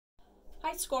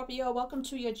Hi Scorpio, welcome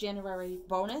to your January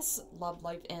bonus, love,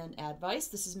 life, and advice.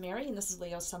 This is Mary and this is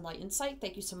Leo Sunlight Insight.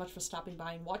 Thank you so much for stopping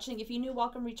by and watching. If you're new,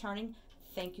 welcome, returning.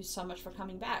 Thank you so much for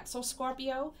coming back. So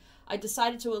Scorpio, I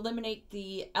decided to eliminate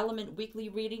the element weekly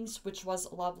readings, which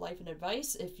was love, life, and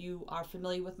advice. If you are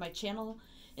familiar with my channel,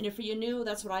 and if you're new,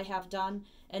 that's what I have done.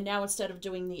 And now instead of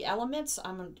doing the elements,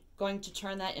 I'm going to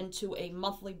turn that into a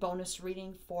monthly bonus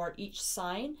reading for each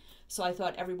sign. So I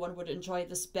thought everyone would enjoy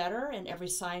this better and every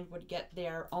sign would get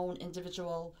their own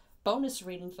individual bonus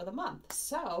reading for the month.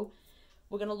 So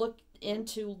we're going to look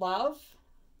into love,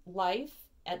 life,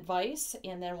 advice,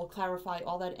 and then we'll clarify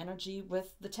all that energy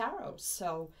with the tarot.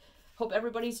 So hope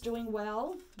everybody's doing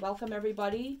well. Welcome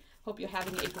everybody. Hope you're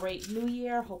having a great new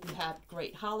year. Hope you had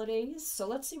great holidays. So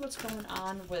let's see what's going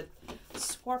on with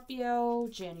Scorpio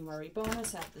January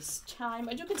bonus at this time.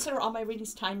 I do consider all my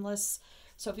readings timeless.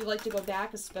 So if you'd like to go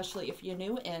back, especially if you're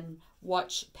new, and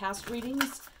watch past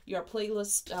readings, your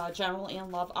playlist, General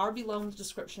and Love, are below in the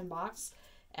description box,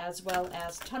 as well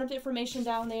as a ton of information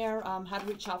down there, how to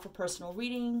reach out for personal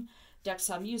reading, decks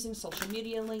I'm using, social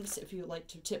media links, if you'd like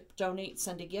to tip, donate,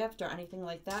 send a gift, or anything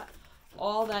like that.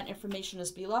 All that information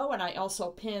is below, and I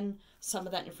also pin some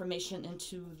of that information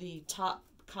into the top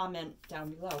comment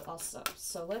down below also.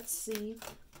 So let's see.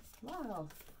 Wow.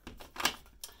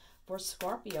 For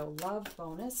Scorpio, love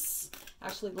bonus.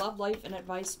 Actually, love, life, and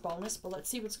advice bonus. But let's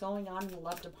see what's going on in the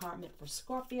love department for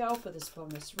Scorpio for this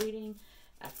bonus reading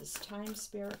at this time,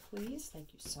 Spirit, please. Thank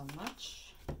you so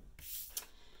much.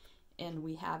 And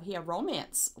we have here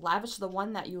romance. Lavish the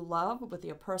one that you love with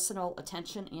your personal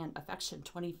attention and affection.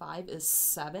 25 is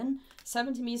 7.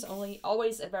 7 to me is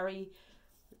always a very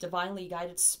divinely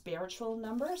guided spiritual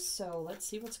number. So let's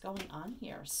see what's going on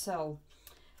here. So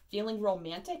feeling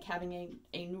romantic, having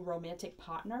a new romantic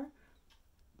partner.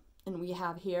 And we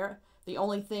have here, the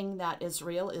only thing that is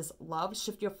real is love.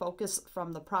 Shift your focus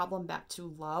from the problem back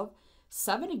to love.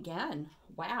 7 again.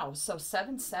 Wow. So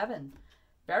 7, 7.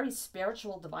 Very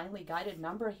spiritual, divinely guided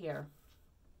number here.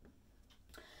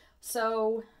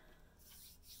 So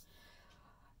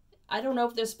I don't know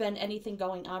if there's been anything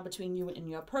going on between you and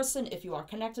your person, if you are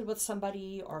connected with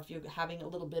somebody, or if you're having a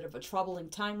little bit of a troubling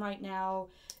time right now.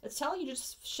 It's telling you to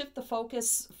just shift the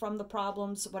focus from the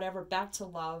problems, whatever, back to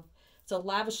love. So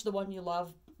lavish the one you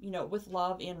love, you know, with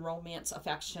love and romance,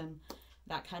 affection,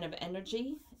 that kind of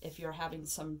energy. If you're having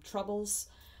some troubles,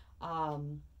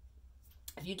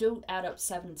 if you do add up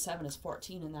 7, 7 is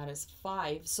 14, and that is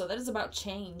 5. So that is about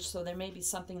change. So there may be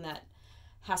something that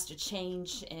has to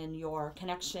change in your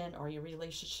connection or your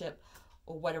relationship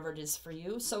or whatever it is for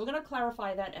you. So we're going to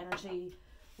clarify that energy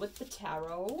with the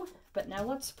tarot. But now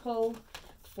let's pull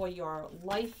for your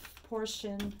life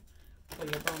portion for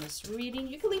your bonus reading.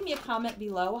 You can leave me a comment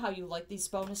below how you like these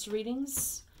bonus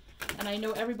readings. And I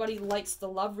know everybody likes the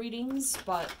love readings,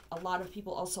 but a lot of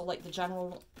people also like the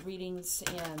general readings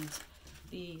and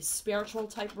the spiritual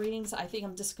type readings. I think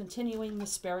I'm discontinuing the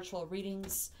spiritual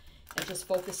readings and just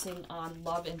focusing on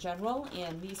love in general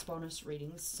and these bonus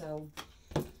readings. So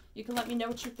you can let me know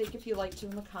what you think if you like to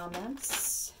in the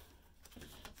comments.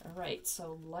 All right,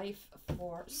 so life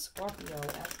for Scorpio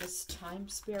at this time,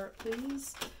 Spirit,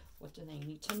 please. What do they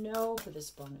need to know for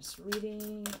this bonus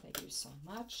reading? Thank you so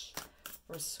much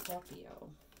for Scorpio.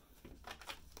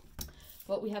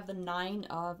 Well, we have the 9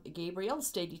 of Gabriel.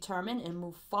 Stay determined and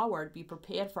move forward. Be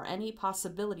prepared for any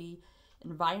possibility.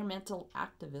 Environmental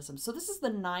activism. So this is the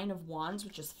 9 of Wands,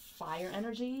 which is fire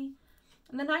energy.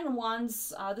 And the 9 of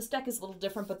Wands, this deck is a little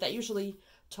different, but that usually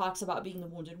talks about being the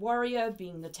wounded warrior,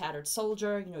 being the tattered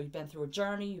soldier. You know, you've been through a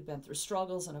journey, you've been through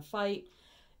struggles and a fight,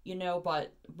 you know,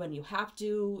 but when you have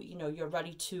to, you know, you're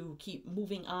ready to keep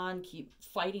moving on, keep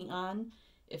fighting on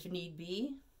if need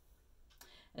be.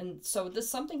 And so this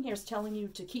something here is telling you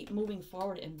to keep moving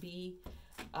forward and be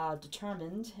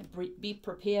determined, and be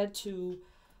prepared to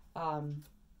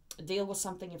deal with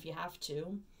something if you have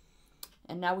to.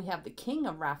 And now we have the King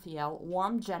of Raphael,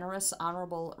 warm, generous,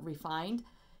 honorable, refined.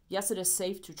 Yes, it is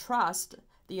safe to trust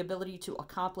the ability to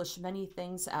accomplish many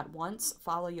things at once.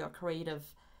 Follow your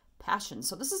creative passion.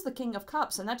 So this is the King of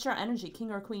Cups, and that's your energy.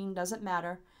 King or Queen, doesn't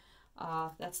matter.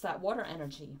 That's that water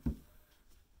energy.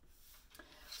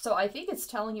 So I think it's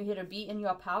telling you here to be in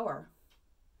your power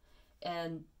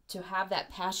and to have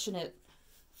that passionate,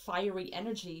 fiery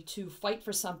energy to fight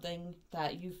for something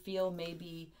that you feel may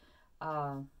be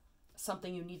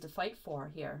something you need to fight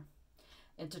for here,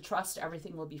 and to trust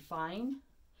everything will be fine,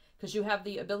 because you have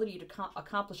the ability to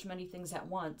accomplish many things at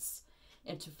once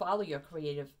and to follow your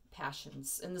creative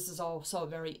passions. And this is also a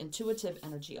very intuitive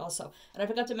energy also. And I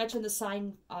forgot to mention the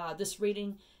sign, this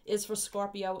reading is for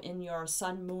Scorpio in your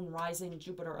Sun, Moon, Rising,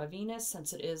 Jupiter, or Venus,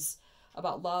 since it is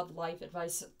about love, life,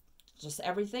 advice, just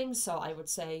everything. So I would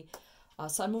say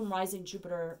Sun, Moon, Rising,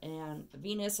 Jupiter, and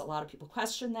Venus. A lot of people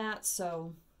question that.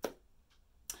 So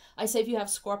I say if you have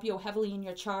Scorpio heavily in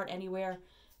your chart anywhere,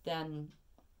 then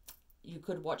you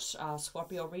could watch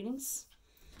Scorpio readings.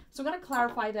 So I'm going to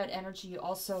clarify that energy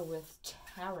also with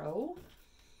tarot.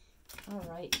 All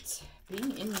right.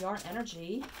 Being in your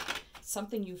energy,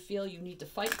 something you feel you need to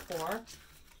fight for,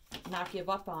 not give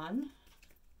up on.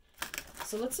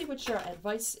 So let's see what your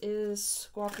advice is,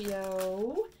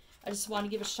 Scorpio. I just want to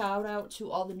give a shout out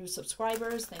to all the new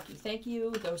subscribers. Thank you, thank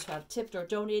you. Those who have tipped or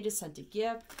donated, sent a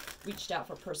gift, reached out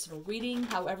for personal reading.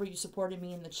 However you supported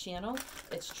me in the channel,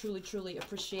 it's truly, truly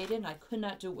appreciated. And I could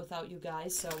not do it without you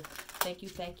guys. So thank you,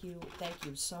 thank you, thank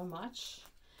you so much.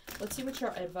 Let's see what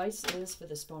your advice is for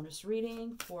this bonus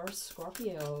reading for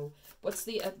Scorpio. What's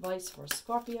the advice for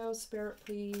Scorpio, Spirit,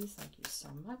 please? Thank you so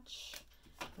much.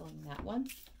 Pulling that one.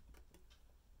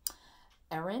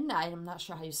 Erin, I'm not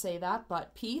sure how you say that,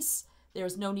 but peace.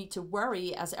 There's no need to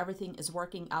worry as everything is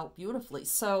working out beautifully.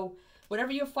 So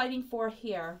whatever you're fighting for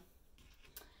here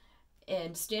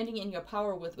and standing in your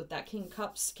power with that King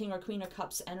or Queen of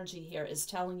Cups energy here is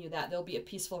telling you that there'll be a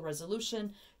peaceful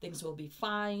resolution. Things will be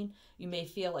fine. You may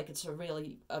feel like it's a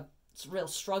real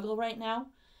struggle right now,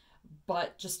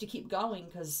 but just to keep going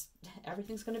because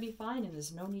everything's going to be fine and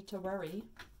there's no need to worry.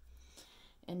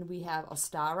 And we have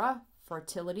Ostara,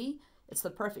 fertility. It's the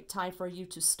perfect time for you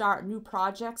to start new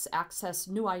projects, access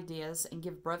new ideas, and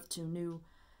give birth to new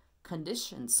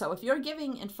conditions. So if you're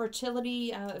giving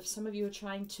infertility, if some of you are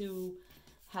trying to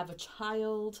have a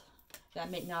child, that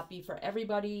may not be for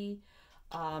everybody.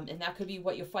 And that could be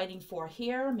what you're fighting for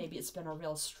here. Maybe it's been a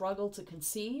real struggle to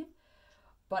conceive.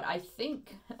 But I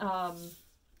think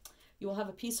you will have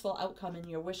a peaceful outcome and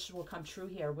your wish will come true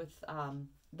here with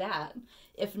that.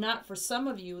 If not, for some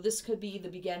of you, this could be the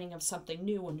beginning of something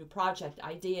new, a new project,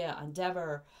 idea,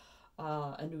 endeavor,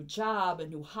 a new job, a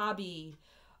new hobby,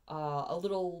 a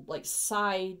little like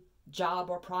side job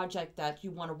or project that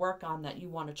you want to work on, that you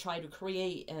want to try to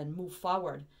create and move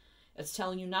forward. It's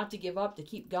telling you not to give up, to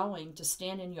keep going, to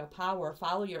stand in your power,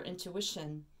 follow your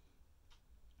intuition,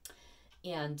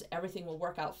 and everything will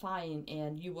work out fine,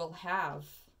 and you will have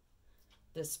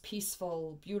this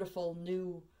peaceful, beautiful,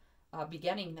 new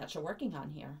beginning that you're working on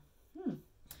here.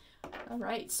 All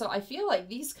right, so I feel like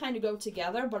these kind of go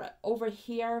together, but over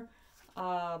here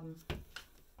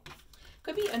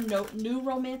could be a new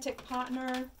romantic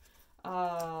partner,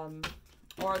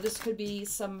 or this could be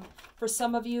for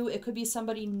some of you, it could be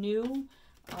somebody new,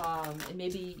 and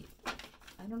maybe,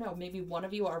 I don't know, maybe one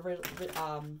of you are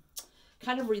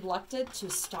kind of reluctant to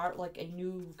start like a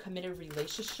new committed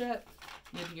relationship.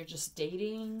 Maybe you're just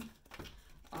dating.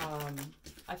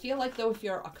 I feel like though, if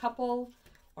you're a couple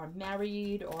or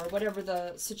married or whatever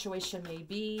the situation may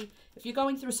be, if you're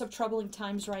going through some troubling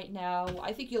times right now,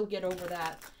 I think you'll get over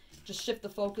that. Just shift the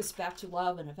focus back to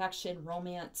love and affection,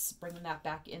 romance, bringing that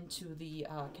back into the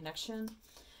connection.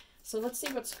 So let's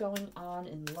see what's going on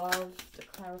in love to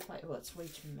clarify. Oh, that's way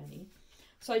too many.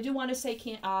 So I do want to say,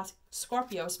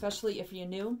 Scorpio, especially if you're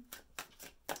new,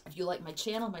 if you like my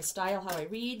channel, my style, how I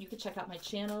read, you can check out my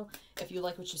channel. If you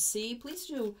like what you see, please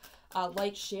do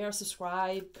like, share,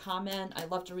 subscribe, comment. I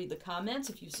love to read the comments.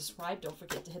 If you subscribe, don't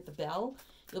forget to hit the bell.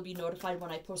 You'll be notified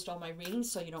when I post all my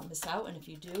readings so you don't miss out. And if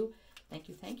you do, thank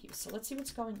you, thank you. So let's see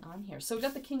what's going on here. So we've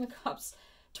got the King of Cups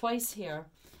twice here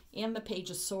and the Page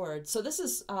of Swords. So this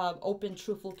is open,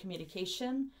 truthful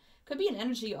communication. Could be an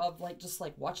energy of like just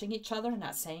like watching each other and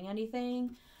not saying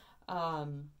anything.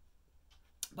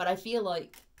 But I feel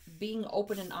like being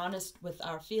open and honest with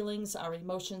our feelings, our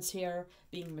emotions here,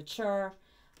 being mature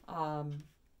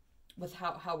with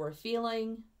how we're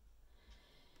feeling.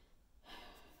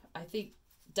 I think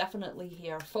definitely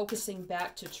here, focusing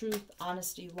back to truth,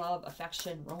 honesty, love,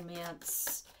 affection,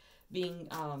 romance, being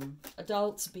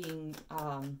adults, being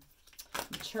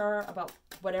mature about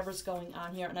whatever's going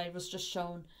on here. And I was just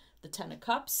shown the Ten of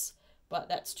Cups, but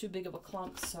that's too big of a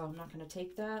clump, so I'm not going to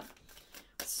take that.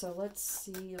 So let's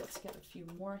see, let's get a few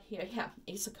more here. Yeah,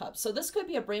 Ace of Cups. So this could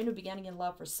be a brand new beginning in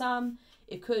love for some.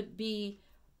 It could be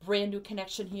brand new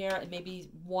connection here, and maybe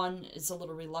one is a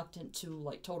little reluctant to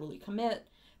like totally commit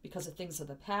because of things of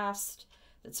the past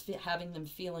that's having them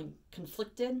feeling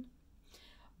conflicted.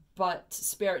 But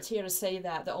Spirit's here to say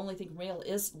that the only thing real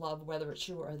is love, whether it's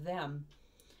you or them.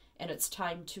 And it's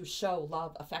time to show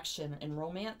love, affection, and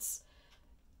romance.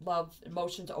 Love,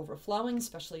 emotions overflowing,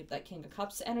 especially that King of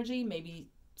Cups energy. Maybe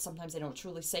sometimes they don't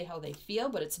truly say how they feel,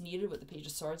 but it's needed with the Page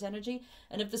of Swords energy.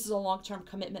 And if this is a long-term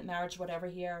commitment, marriage, whatever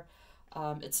here,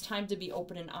 it's time to be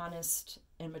open and honest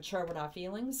and mature with our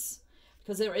feelings.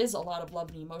 because there is a lot of love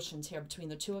and emotions here between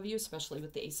the two of you, especially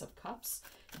with the Ace of Cups.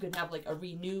 You could have like a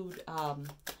renewed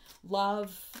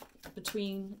love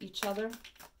between each other.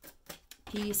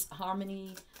 Peace,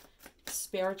 harmony,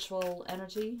 spiritual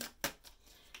energy.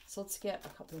 So let's get a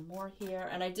couple more here.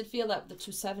 And I did feel that the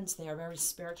 2 sevens there, very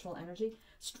spiritual energy.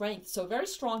 Strength. So very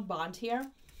strong bond here.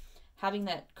 Having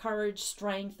that courage,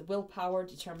 strength, willpower,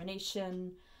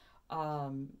 determination,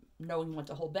 knowing when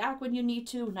to hold back when you need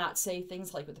to, not say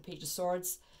things like with the Page of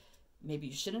Swords, maybe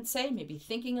you shouldn't say, maybe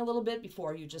thinking a little bit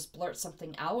before you just blurt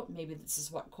something out. Maybe this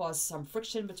is what caused some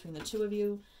friction between the two of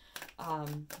you.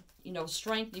 You know,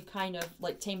 strength, you kind of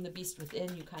like tame the beast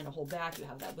within, you kind of hold back, you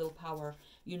have that willpower,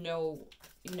 you know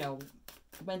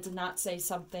when to not say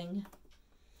something.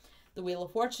 The Wheel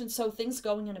of Fortune, so things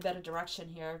going in a better direction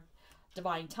here.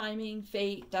 Divine timing,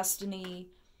 fate, destiny,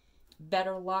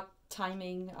 better luck,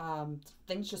 timing,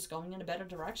 things just going in a better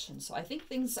direction. So I think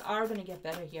things are going to get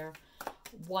better here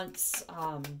once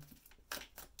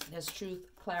there's truth,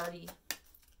 clarity,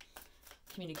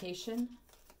 communication.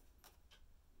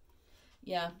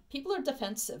 Yeah, people are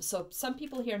defensive. So some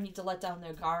people here need to let down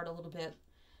their guard a little bit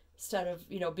instead of,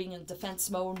 you know, being in defense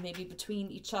mode, maybe between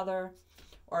each other,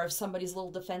 or if somebody's a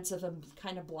little defensive and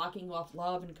kind of blocking off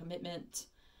love and commitment.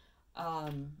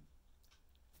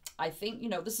 I think, you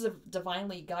know, this is a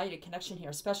divinely guided connection here,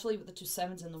 especially with the 2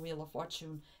 sevens and the Wheel of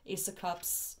Fortune, Ace of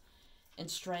Cups, and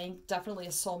Strength. Definitely a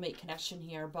soulmate connection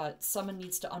here, but someone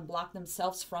needs to unblock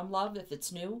themselves from love if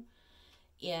it's new.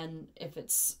 And if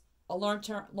it's a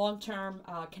long-term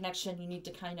connection, you need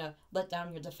to kind of let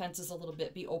down your defenses a little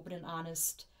bit, be open and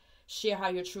honest, share how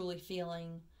you're truly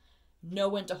feeling, know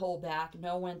when to hold back,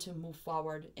 know when to move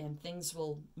forward, and things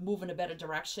will move in a better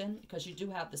direction because you do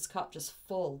have this cup just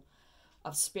full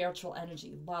of spiritual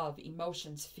energy, love,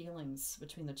 emotions, feelings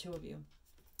between the two of you.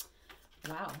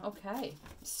 Wow, okay.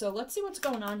 So let's see what's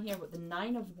going on here with the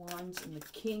 9 of Wands and the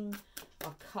King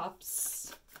of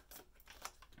Cups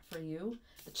for you.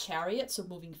 The Chariot, so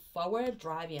moving forward,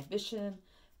 drive, ambition,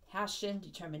 passion,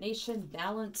 determination,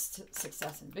 balance,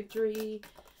 success and victory,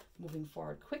 moving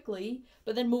forward quickly,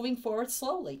 but then moving forward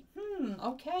slowly.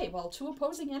 Okay, well, 2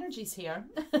 opposing energies here.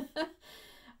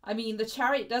 I mean, the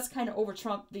Chariot does kind of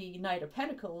over-trump the Knight of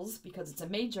Pentacles because it's a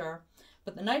major,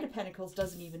 but the Knight of Pentacles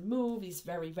doesn't even move. He's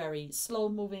very, very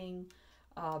slow-moving,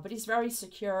 but he's very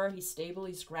secure. He's stable.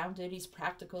 He's grounded. He's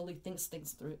practical. He thinks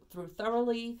things through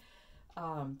thoroughly,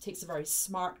 takes a very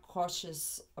smart,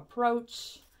 cautious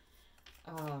approach,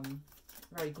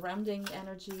 very grounding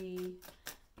energy,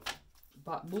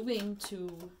 but moving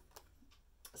to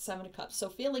 7 of Cups. So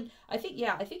feeling, I think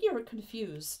you're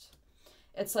confused.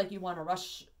 It's like you want to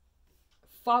rush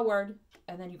forward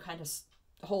and then you kind of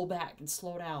hold back and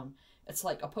slow down. It's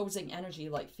like opposing energy,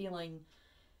 like feeling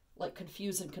like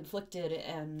confused and conflicted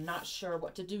and not sure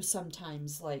what to do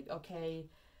sometimes. Like, okay,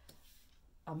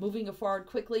 I'm moving forward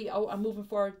quickly. Oh, I'm moving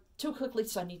forward too quickly,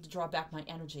 so I need to draw back my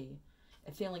energy.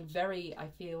 And feeling very, I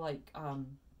feel like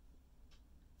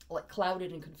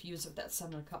clouded and confused with that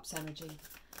 7 of Cups energy.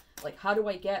 Like, how do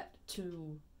I get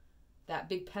to that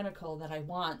big pentacle that I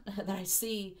want, that I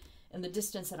see in the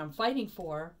distance that I'm fighting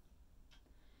for?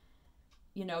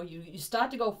 You know, you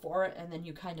start to go for it and then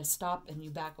you kind of stop and you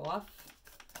back off.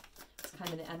 It's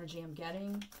kind of the energy I'm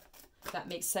getting. That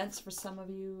makes sense for some of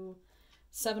you.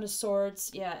 7 of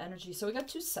Swords, yeah, energy. So we got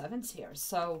 2 sevens here.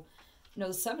 So, you know,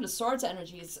 the 7 of Swords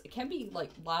energies, it can be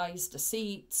like lies,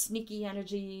 deceit, sneaky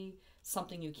energy,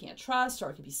 something you can't trust, or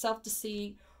it could be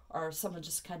self-deceit, or someone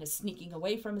just kind of sneaking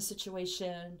away from a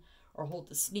situation, or hold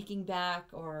the sneaking back,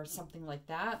 or something like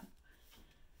that.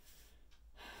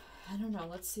 I don't know.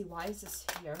 Let's see. Why is this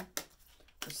here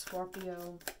for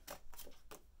Scorpio?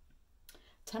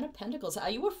 10 of Pentacles. Are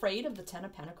you afraid of the 10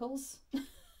 of Pentacles?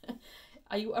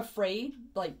 Are you afraid?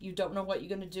 Like, you don't know what you're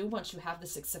going to do once you have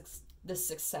this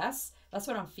success? That's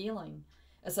what I'm feeling.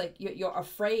 It's like you're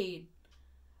afraid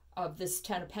of this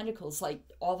 10 of Pentacles, like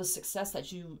all the success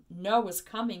that you know is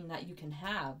coming that you can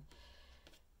have,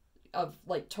 of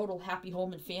like total happy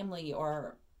home and family,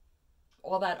 or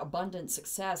all that abundant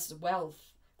success, wealth,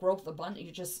 growth,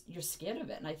 abundance. You're scared of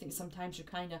it. And I think sometimes you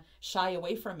kind of shy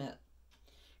away from it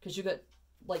because you get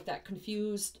like that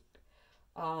confused,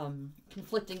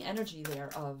 conflicting energy there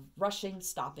of rushing,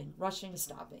 stopping, rushing,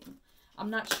 stopping. I'm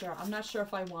not sure. I'm not sure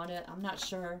if I want it. I'm not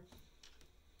sure.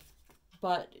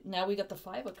 But now we got the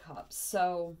 5 of Cups.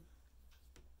 So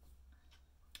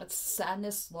it's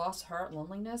sadness, loss, hurt,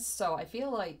 loneliness. So I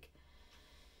feel like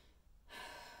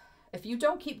if you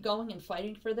don't keep going and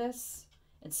fighting for this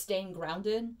and staying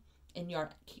grounded in your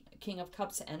King of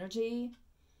Cups energy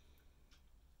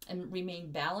and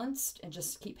remain balanced and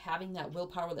just keep having that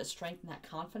willpower, that strength, and that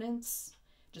confidence,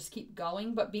 Just keep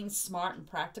going, but being smart and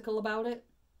practical about it.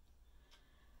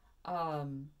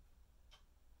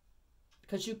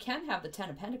 Because you can have the Ten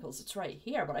of Pentacles. It's right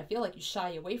here, but I feel like you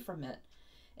shy away from it.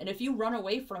 And if you run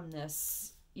away from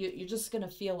this, you're just going to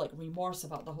feel like remorse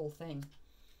about the whole thing.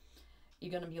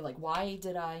 You're going to be like, why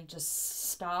did I just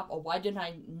stop? Or why didn't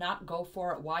I not go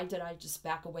for it? Why did I just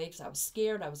back away? Because I was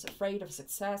scared. I was afraid of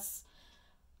success.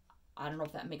 I don't know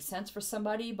if that makes sense for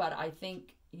somebody, but I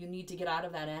think you need to get out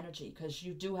of that energy because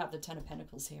you do have the Ten of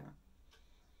Pentacles here.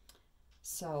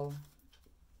 So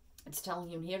it's telling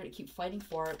you in here to keep fighting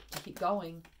for it, to keep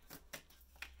going.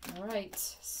 All right,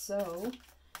 so,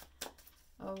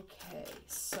 okay,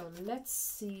 so let's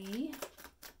see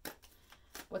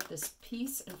what this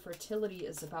peace and fertility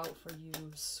is about for you,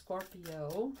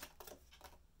 Scorpio.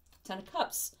 Ten of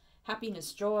Cups,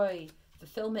 happiness, joy,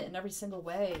 fulfillment in every single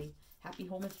way, happy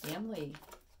home and family.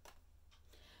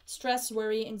 Stress,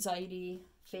 worry, anxiety,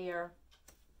 fear.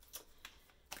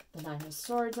 The Nine of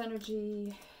Swords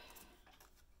energy.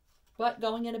 But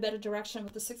going in a better direction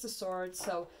with the Six of Swords.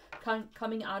 So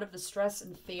coming out of the stress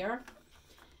and fear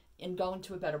and going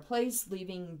to a better place,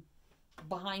 leaving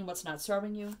behind what's not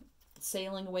serving you,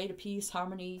 sailing away to peace,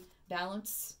 harmony,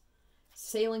 balance,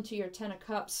 sailing to your Ten of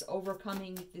Cups,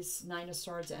 overcoming this Nine of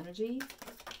Swords energy.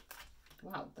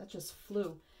 Wow, that just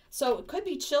flew. So it could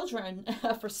be children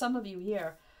for some of you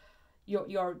here.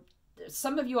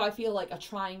 Some of you, I feel like, are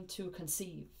trying to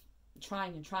conceive,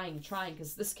 trying,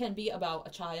 because this can be about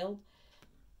a child.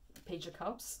 Page of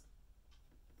Cups.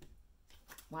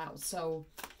 Wow. So,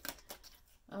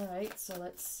 all right. So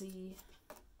let's see.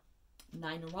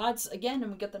 Nine of Rods again,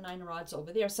 and we get the Nine of Rods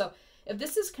over there. So if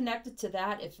this is connected to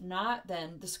that, if not,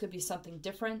 then this could be something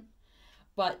different.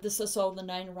 But this is all the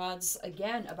Nine of Rods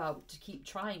again about to keep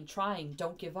trying.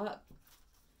 Don't give up.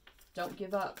 Don't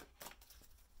give up.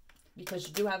 Because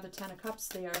you do have the Ten of Cups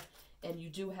there, and you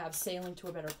do have sailing to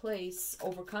a better place,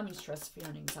 overcoming stress, fear,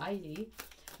 and anxiety.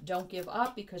 Don't give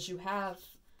up because you have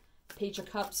Page of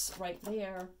Cups right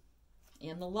there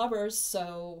and the Lovers.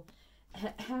 So,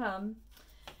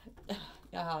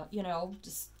 you know,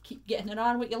 just keep getting it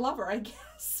on with your lover, I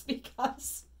guess,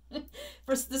 because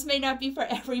this may not be for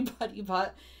everybody,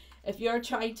 but if you're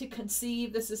trying to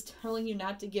conceive, this is telling you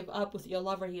not to give up with your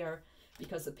lover here,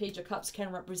 because the Page of Cups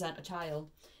can represent a child.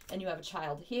 And you have a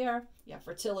child here, you have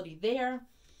fertility there.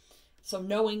 So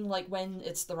knowing like when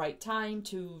it's the right time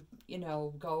to, you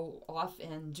know, go off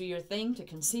and do your thing to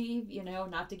conceive, you know,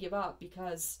 not to give up,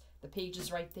 because the page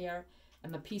is right there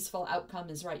and the peaceful outcome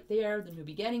is right there. The new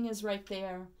beginning is right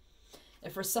there.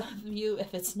 And for some of you,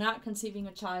 if it's not conceiving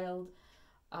a child,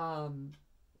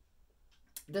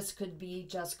 this could be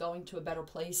just going to a better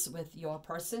place with your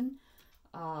person.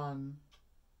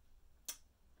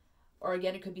 Or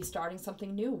again, it could be starting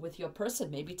something new with your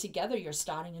person. Maybe together you're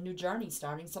starting a new journey,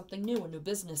 starting something new, a new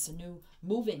business, a new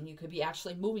moving. You could be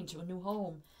actually moving to a new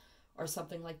home or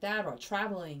something like that, or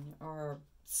traveling or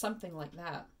something like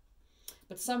that.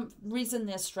 But some reason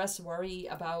there's stress, worry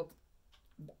about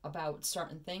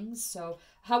certain things. So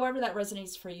however that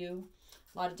resonates for you,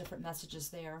 a lot of different messages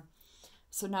there.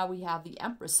 So now we have the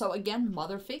Empress. So again,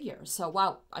 mother figure. So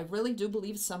wow, I really do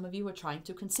believe some of you are trying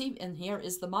to conceive, and here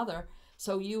is the mother.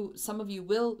 So some of you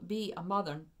will be a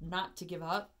mother, not to give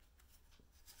up.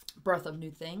 Birth of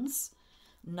new things.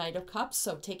 Knight of Cups,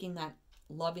 so taking that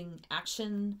loving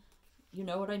action, you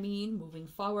know what I mean, moving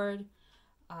forward.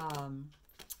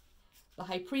 The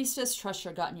High Priestess, trust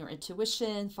your gut and your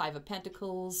intuition. Five of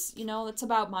Pentacles, you know, it's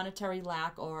about monetary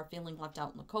lack or feeling left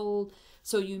out in the cold.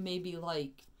 So you may be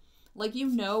like you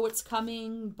know it's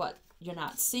coming, but you're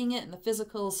not seeing it in the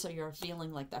physical, so you're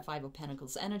feeling like that Five of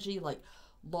Pentacles energy, like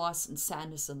loss and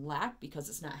sadness and lack because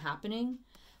it's not happening,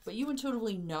 but you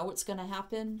intuitively know it's going to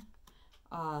happen,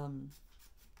 kind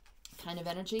of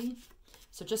energy.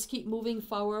 So just keep moving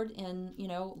forward in, you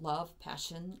know, love,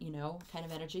 passion, you know, kind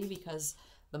of energy, because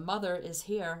the mother is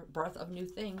here, birth of new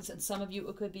things. And some of you,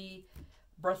 it could be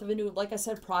birth of a new, like I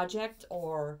said, project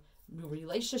or new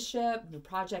relationship, new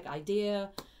project, idea,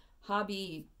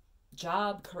 hobby,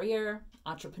 job, career,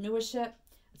 entrepreneurship.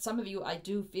 Some of you, I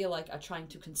do feel like, are trying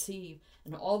to conceive,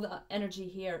 and all the energy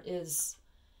here is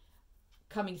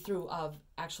coming through of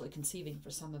actually conceiving for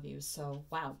some of you. So,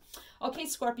 wow. Okay,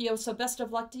 Scorpio, so best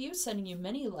of luck to you, sending you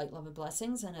many light, love, and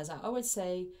blessings. And as I always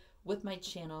say with my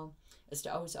channel, is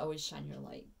to always, always shine your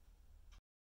light.